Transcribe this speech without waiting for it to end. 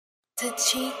The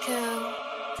Chico.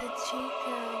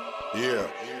 Yeah.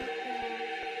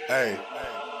 Hey,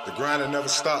 the grind never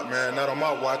stop, man. Not on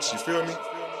my watch, you feel me?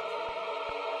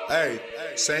 Hey,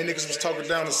 same niggas was talking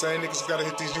down, the same niggas gotta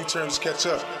hit these U-turns to catch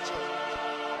up.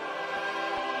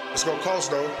 It's gonna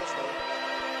cost though.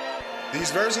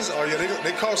 These verses, oh yeah,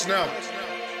 they cost now.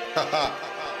 Haha.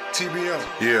 TBM.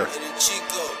 Yeah.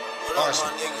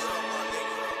 Arsenal.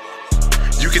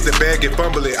 You get the bag and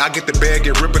fumble it, I get the bag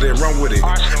and rip it and run with it.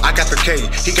 I got the K,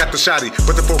 he got the shotty,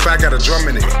 but the 4-5 got a drum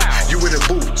in it. You in the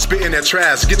booth, spitting that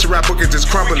trash, get your rap book and just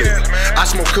crumble it. I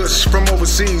smoke kush from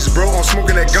overseas, bro, I'm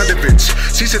smoking that Gundavich.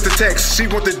 She sent the text, she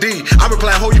want the D, I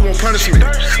reply, ho, you won't punish me.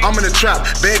 I'm in the trap,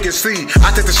 bag and C,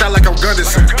 I take the shot like I'm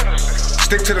Gunderson.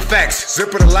 Stick to the facts, zip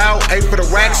for the loud, 8 for the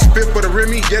wax, 5 for the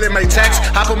Remy, yeah they make tax.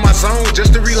 Hop in my zone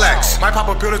just to relax. My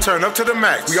pop a pill to turn up to the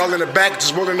max. We all in the back,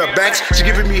 just rolling up backs. She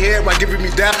giving me head while giving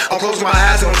me dap. I'm closing my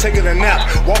eyes and I'm taking a nap.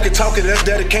 Walking, talking, that's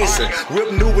dedication.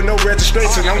 Whip new with no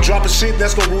registration. I'm dropping shit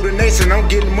that's gonna rule the nation. I'm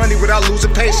getting money without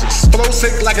losing patience. Flow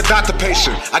sick like a doctor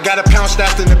patient. I got a pound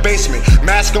stashed in the basement.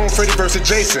 Mask on Freddy versus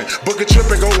Jason. Book a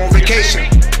trip and go on vacation.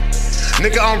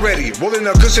 Nigga, I'm ready, rolling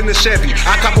up cushion the Chevy.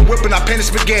 I cop a whip and I painted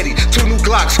spaghetti. 2 new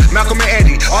Glocks, Malcolm and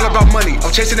Eddie. All about money, I'm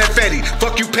chasing that fatty.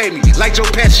 Fuck you, pay me, like Joe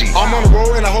Pesci. I'm on the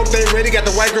road and I hope they ready. Got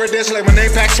the white girl dancing like my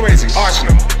name Pac Swayze.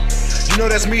 Arsenal. You know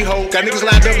that's me, ho. Got niggas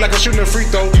lined up like I'm shooting a free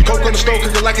throw. Coke on the stove,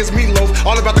 cooking like it's meatloaf.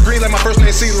 All about the green like my first name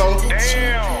CeeLo.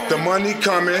 The money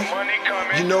coming,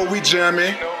 you know we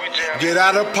jamming. Get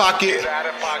out of pocket,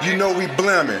 you know we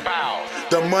blamming.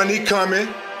 The money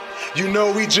coming, you know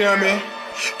we jamming.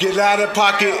 Get out of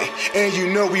pocket, and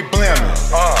you know we blamming.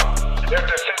 If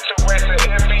the situation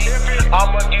iffy,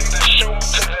 I'ma get the shoe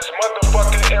to this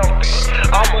motherfucker empty.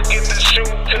 I'ma get the shoe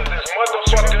to this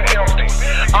motherfucker empty.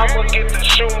 I'ma get the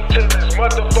shoe to this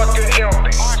motherfucker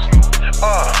empty.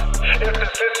 If the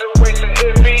situation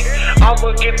iffy,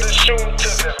 I'ma get the shoe to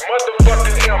this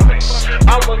motherfucker empty.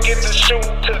 I'ma get the shoe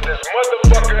to this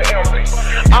motherfucker empty.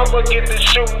 I'ma get the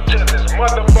shoe to this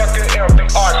motherfucker